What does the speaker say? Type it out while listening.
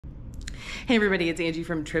Hey everybody, it's Angie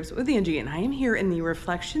from Trips with Angie, and I am here in the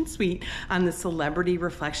Reflection Suite on the Celebrity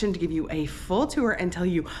Reflection to give you a full tour and tell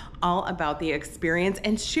you all about the experience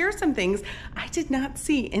and share some things I did not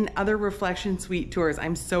see in other Reflection Suite tours.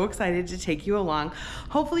 I'm so excited to take you along.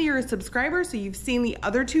 Hopefully you're a subscriber, so you've seen the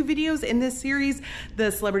other two videos in this series,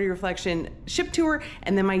 the Celebrity Reflection ship tour,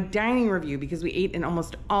 and then my dining review, because we ate in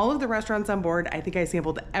almost all of the restaurants on board. I think I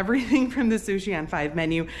sampled everything from the Sushi on 5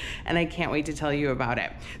 menu, and I can't wait to tell you about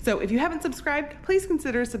it. So if you haven't subscribed, please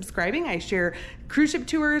consider subscribing. I share cruise ship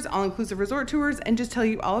tours, all-inclusive resort tours, and just tell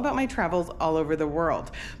you all about my travels all over the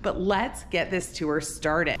world. But let's get this tour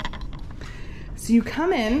started. So you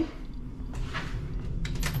come in,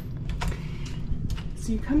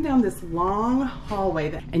 so you come down this long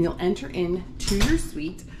hallway and you'll enter into your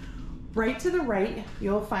suite. Right to the right,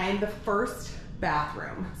 you'll find the first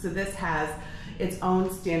bathroom. So this has its own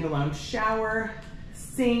standalone shower,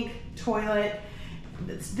 sink, toilet.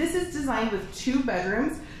 This is designed with 2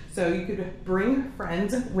 bedrooms, so you could bring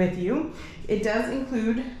friends with you. It does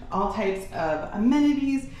include all types of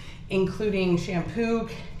amenities, including shampoo,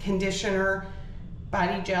 conditioner,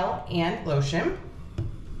 body gel, and lotion.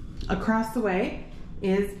 Across the way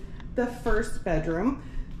is the first bedroom.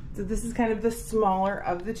 So this is kind of the smaller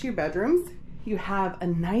of the 2 bedrooms. You have a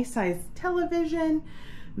nice sized television,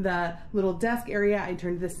 the little desk area. I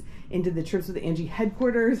turned this into the Trips with Angie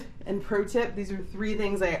headquarters. And pro tip, these are 3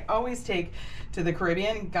 things I always take to the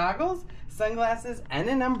Caribbean: goggles, sunglasses, and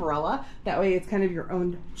an umbrella. That way it's kind of your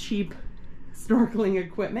own cheap snorkeling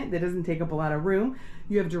equipment that doesn't take up a lot of room.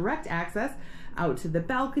 You have direct access out to the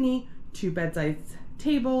balcony, 2 bedside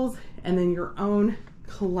tables, and then your own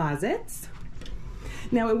closets.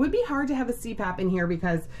 Now, it would be hard to have a CPAP in here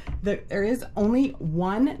because there is only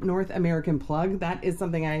 1 North American plug. That is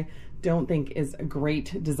something I don't think is a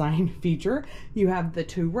great design feature. You have the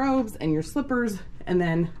 2 robes and your slippers, and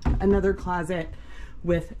then another closet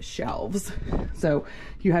with shelves. So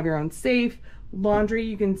you have your own safe, laundry.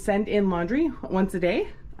 You can send in laundry once a day.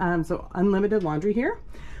 So unlimited laundry here,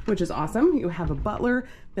 which is awesome. You have a butler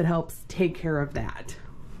that helps take care of that.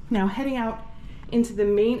 Now, heading out into the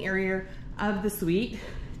main area of the suite,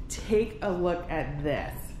 take a look at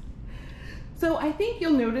this. So I think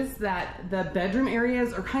you'll notice that the bedroom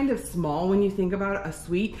areas are kind of small when you think about a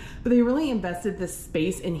suite, but they really invested this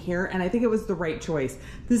space in here, and I think it was the right choice.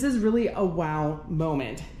 This is really a wow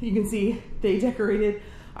moment. You can see they decorated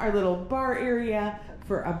our little bar area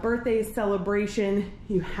for a birthday celebration.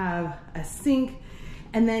 You have a sink,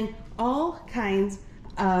 and then all kinds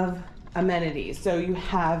of amenities. So you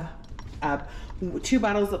have 2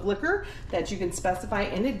 bottles of liquor that you can specify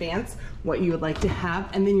in advance what you would like to have,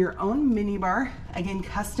 and then your own mini bar, again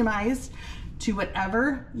customized to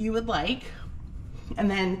whatever you would like, and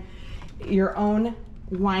then your own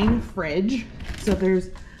wine fridge. So if there's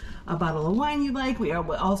a bottle of wine you like,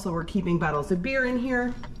 we're keeping bottles of beer in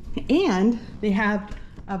here, and they have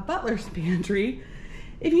a butler's pantry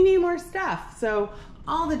if you need more stuff. So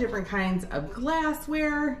all the different kinds of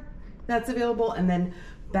glassware that's available, and then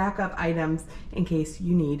backup items in case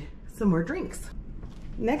you need some more drinks.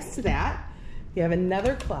 Next to that, you have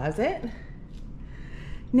another closet.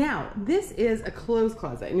 Now, this is a clothes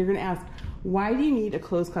closet, and you're gonna ask, why do you need a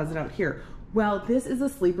clothes closet out here? Well, this is a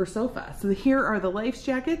sleeper sofa. So here are the life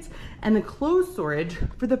jackets and the clothes storage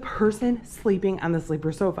for the person sleeping on the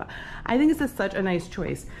sleeper sofa. I think this is such a nice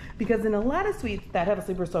choice because in a lot of suites that have a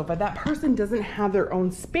sleeper sofa, that person doesn't have their own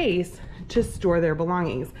space to store their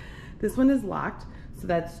belongings. This one is locked, so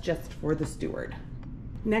that's just for the steward.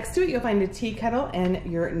 Next to it, you'll find a tea kettle and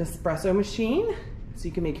your Nespresso machine, so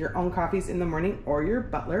you can make your own coffees in the morning, or your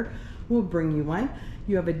butler will bring you one.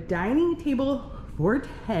 You have a dining table for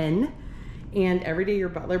 10, and every day your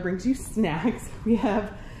butler brings you snacks. We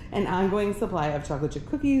have an ongoing supply of chocolate chip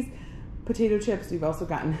cookies, potato chips. We've also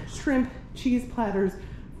gotten shrimp, cheese platters,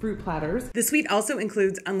 fruit platters. The suite also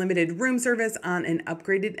includes unlimited room service on an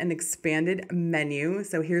upgraded and expanded menu.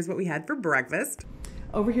 So here's what we had for breakfast.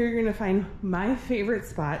 Over here, you're gonna find my favorite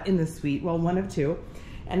spot in the suite, well, one of 2,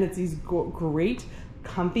 and it's these great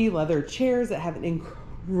comfy leather chairs that have an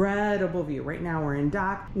incredible view. Right now we're in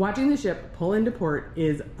dock. Watching the ship pull into port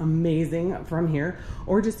is amazing from here,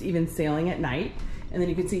 or just even sailing at night. And then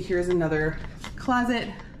you can see here's another closet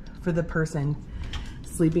for the person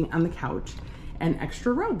sleeping on the couch, and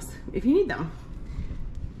extra robes if you need them.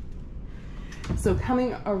 So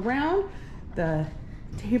coming around the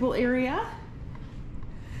table area,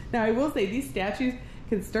 now I will say these statues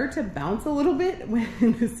can start to bounce a little bit when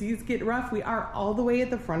the seas get rough. We are all the way at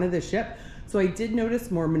the front of the ship, so I did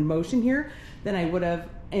notice more motion here than I would have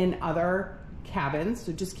in other cabins,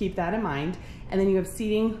 so just keep that in mind. And then you have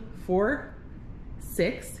seating for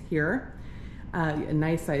 6 here. a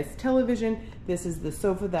nice sized television. This is the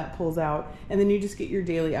sofa that pulls out, and then you just get your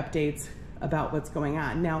daily updates about what's going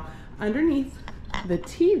on. Now, underneath the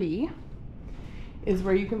TV is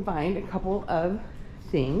where you can find a couple of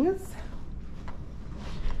things.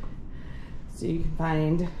 So you can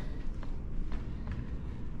find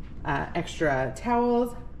extra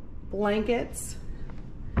towels, blankets,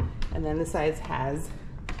 and then the sides has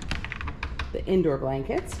the indoor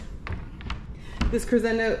blankets. This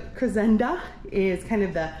crescenda is kind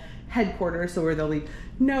of the headquarters, so where they'll leave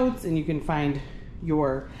notes and you can find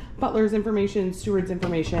your butler's information, steward's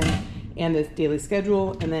information, and this daily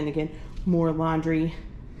schedule. And then again, more laundry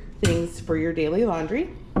things for your daily laundry.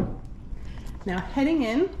 Now heading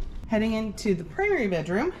into the primary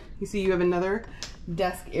bedroom, you see you have another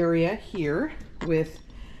desk area here with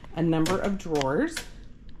a number of drawers.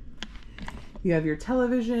 You have your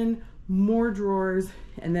television, more drawers,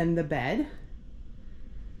 and then the bed.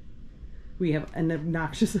 We have an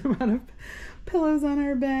obnoxious amount of pillows on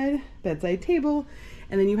our bed, bedside table,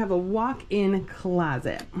 and then you have a walk-in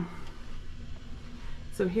closet.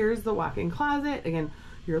 So here's the walk-in closet. Again,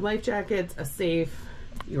 your life jackets, a safe,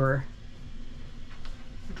 your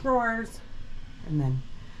drawers, and then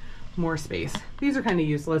more space. These are kind of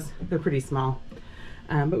useless. They're pretty small,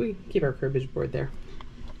 but we keep our cribbage board there.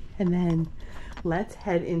 And then let's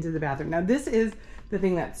head into the bathroom. Now this is the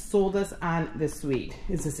thing that sold us on this suite,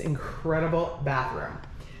 is this incredible bathroom.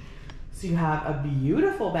 So you have a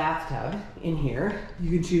beautiful bathtub in here. You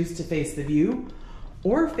can choose to face the view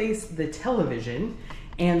or face the television,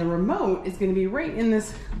 and the remote is going to be right in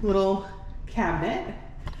this little cabinet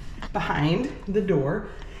behind the door.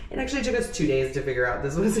 It actually took us 2 days to figure out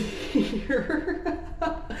this was here.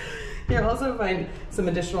 You'll also find some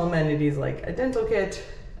additional amenities like a dental kit,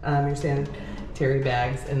 your sanitary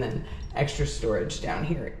bags, and then extra storage down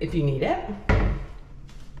here if you need it.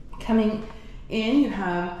 Coming in, you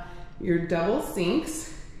have your double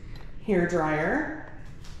sinks, hair dryer,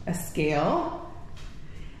 a scale,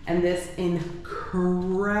 and this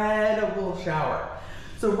incredible shower.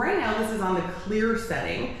 So right now this is on the clear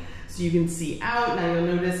setting, so you can see out. Now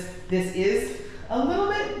you'll notice this is a little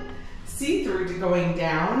bit see-through to going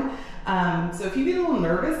down. So if you get a little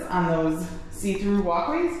nervous on those see-through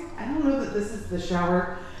walkways, I don't know that this is the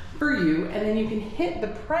shower for you. And then you can hit the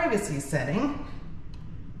privacy setting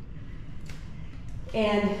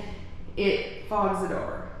and it fogs it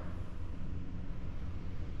over.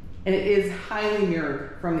 And it is highly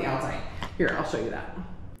mirrored from the outside. Here, I'll show you that.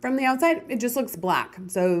 From the outside, it just looks black,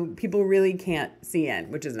 so people really can't see in,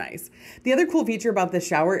 which is nice. The other cool feature about this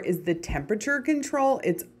shower is the temperature control.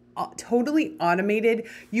 It's totally automated.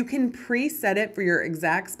 You can preset it for your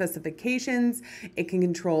exact specifications. It can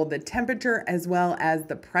control the temperature as well as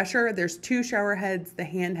the pressure. There's two shower heads, the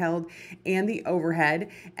handheld and the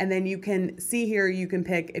overhead. And then you can see here, you can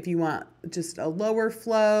pick if you want just a lower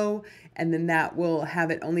flow, and then that will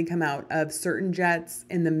have it only come out of certain jets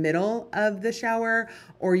in the middle of the shower,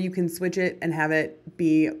 or you can switch it and have it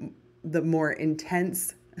be the more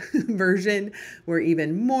intense version where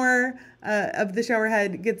even more of the shower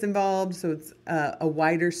head gets involved, so it's a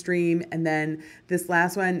wider stream. And then this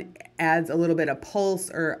last one adds a little bit of pulse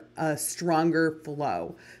or a stronger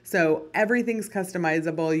flow. So everything's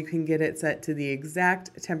customizable. You can get it set to the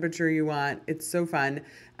exact temperature you want. It's so fun.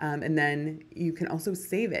 And then you can also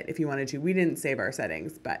save it if you wanted to. We didn't save our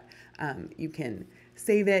settings, but you can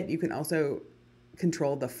save it. You can also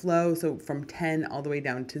control the flow, so from 10 all the way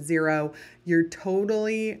down to 0. Your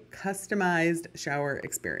totally customized shower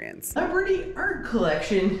experience. Celebrity art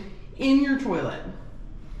collection in your toilet.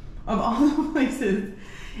 Of all the places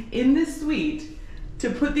in this suite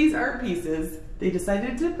to put these art pieces, they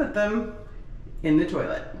decided to put them in the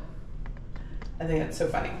toilet. I think that's so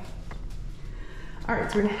funny. All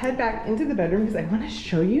right, so we're gonna head back into the bedroom because I want to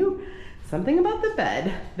show you something about the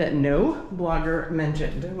bed that no blogger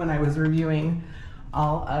mentioned when I was reviewing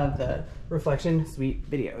all of the Reflection Suite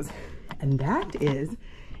videos. And that is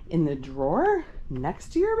in the drawer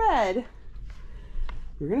next to your bed,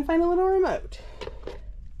 you're gonna find a little remote.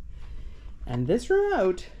 And this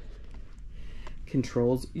remote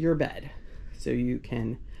controls your bed. So you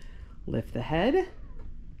can lift the head.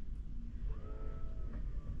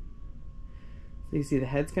 So you see the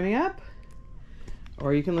head's coming up,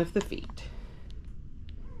 or you can lift the feet.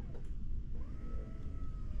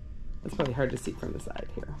 It's probably hard to see from the side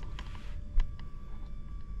here.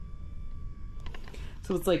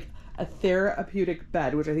 So it's like a therapeutic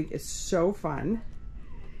bed, which I think is so fun.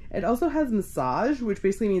 It also has massage, which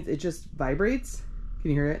basically means it just vibrates. Can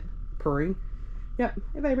you hear it purring? Yep,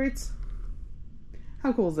 it vibrates.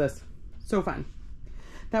 How cool is this? So fun.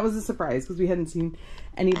 That was a surprise because we hadn't seen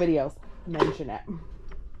anybody else mention it.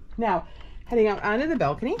 Now, heading out onto the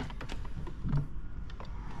balcony.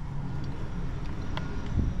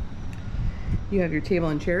 You have your table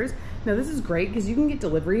and chairs. Now this is great because you can get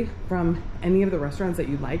delivery from any of the restaurants that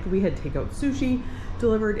you like. We had takeout sushi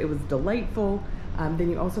delivered. It was delightful. Then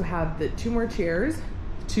you also have the 2 more chairs,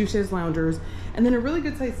 2 chaise loungers, and then a really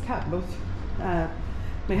good sized cup. Both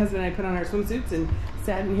my husband and I put on our swimsuits and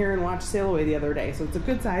sat in here and watched Sail Away the other day. So it's a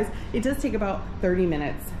good size. It does take about 30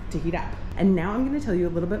 minutes to heat up. And now I'm going to tell you a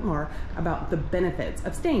little bit more about the benefits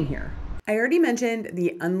of staying here. I already mentioned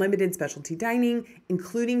the unlimited specialty dining,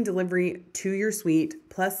 including delivery to your suite,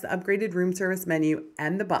 plus the upgraded room service menu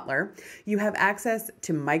and the butler. You have access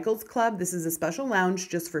to Michael's Club. This is a special lounge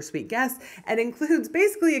just for suite guests. It includes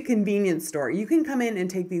basically a convenience store. You can come in and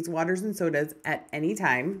take these waters and sodas at any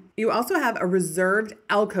time. You also have a reserved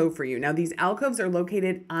alcove for you. Now these alcoves are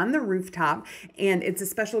located on the rooftop, and it's a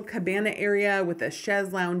special cabana area with a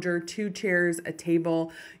chaise lounger, 2 chairs, a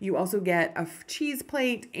table. You also get a cheese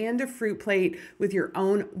plate and a fruit plate with your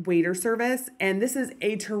own waiter service. And this is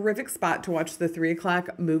a terrific spot to watch the 3 o'clock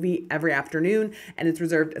movie every afternoon, and it's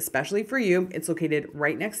reserved especially for you. It's located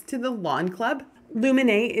right next to the Lawn Club.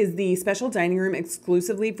 Lumine is the special dining room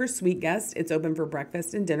exclusively for suite guests. It's open for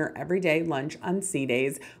breakfast and dinner every day, lunch on sea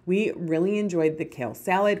days. We really enjoyed the kale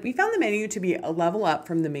salad. We found the menu to be a level up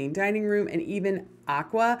from the main dining room and even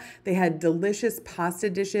Aqua. They had delicious pasta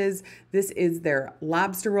dishes. This is their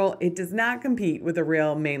lobster roll. It does not compete with a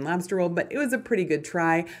real Maine lobster roll, but it was a pretty good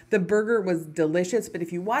try. The burger was delicious, but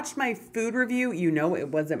if you watched my food review, you know it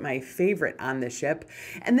wasn't my favorite on the ship.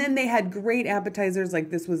 And then they had great appetizers, like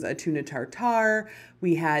this was a tuna tartare.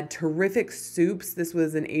 We had terrific soups. This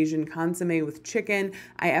was an Asian consomme with chicken.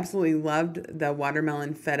 I absolutely loved the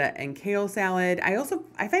watermelon feta and kale salad. I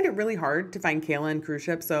find it really hard to find kale on cruise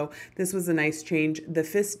ships, so this was a nice change. The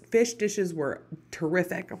fish dishes were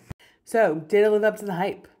terrific. So, did it live up to the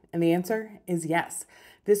hype? And the answer is yes.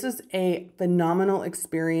 This is a phenomenal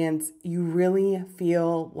experience. You really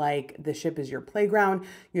feel like the ship is your playground.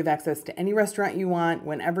 You have access to any restaurant you want,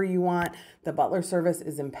 whenever you want. The butler service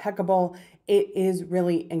is impeccable. It is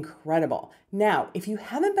really incredible. Now, if you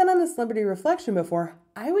haven't been on a Celebrity Reflection before,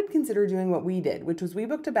 I would consider doing what we did, which was we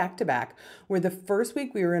booked a back-to-back, where the first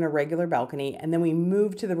week we were in a regular balcony, and then we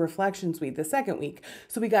moved to the Reflection Suite the second week.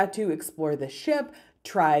 So we got to explore the ship,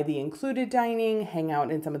 try the included dining, hang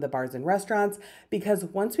out in some of the bars and restaurants, because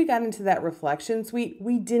once we got into that Reflection Suite,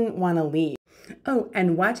 we didn't want to leave. Oh,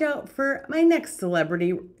 and watch out for my next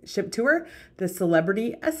celebrity ship tour, the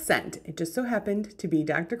Celebrity Ascent. It just so happened to be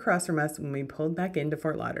Dr. Cross from us when we pulled back into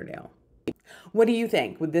Fort Lauderdale. What do you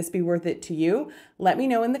think? Would this be worth it to you? Let me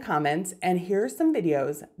know in the comments, and here are some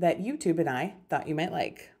videos that YouTube and I thought you might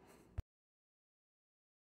like.